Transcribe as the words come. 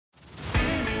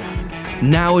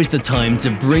Now is the time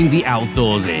to bring the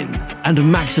outdoors in and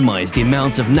maximize the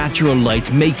amount of natural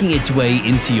light making its way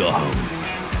into your home.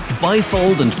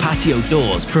 Bifold and patio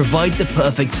doors provide the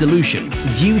perfect solution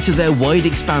due to their wide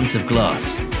expanse of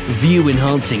glass,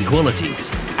 view-enhancing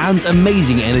qualities, and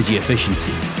amazing energy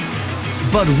efficiency.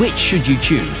 But which should you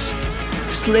choose?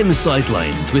 Slim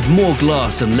sightlines with more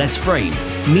glass and less frame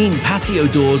mean patio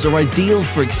doors are ideal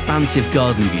for expansive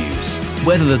garden views,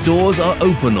 whether the doors are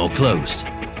open or closed.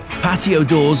 Patio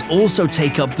doors also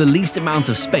take up the least amount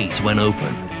of space when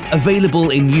open. Available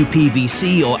in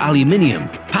UPVC or aluminium,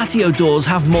 patio doors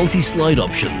have multi-slide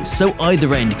options so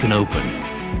either end can open.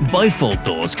 Bifold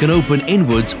doors can open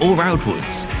inwards or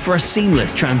outwards for a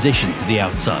seamless transition to the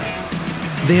outside.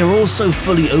 They are also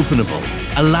fully openable,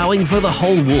 allowing for the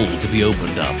whole wall to be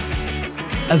opened up.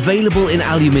 Available in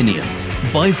aluminium,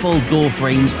 bifold door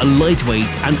frames are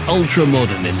lightweight and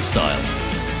ultra-modern in style.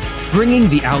 Bringing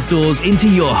the outdoors into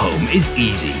your home is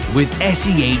easy with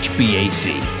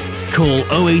SEHBAC. Call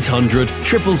 0800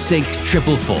 666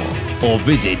 444 or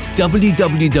visit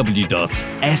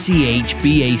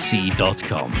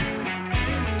www.sehbac.com.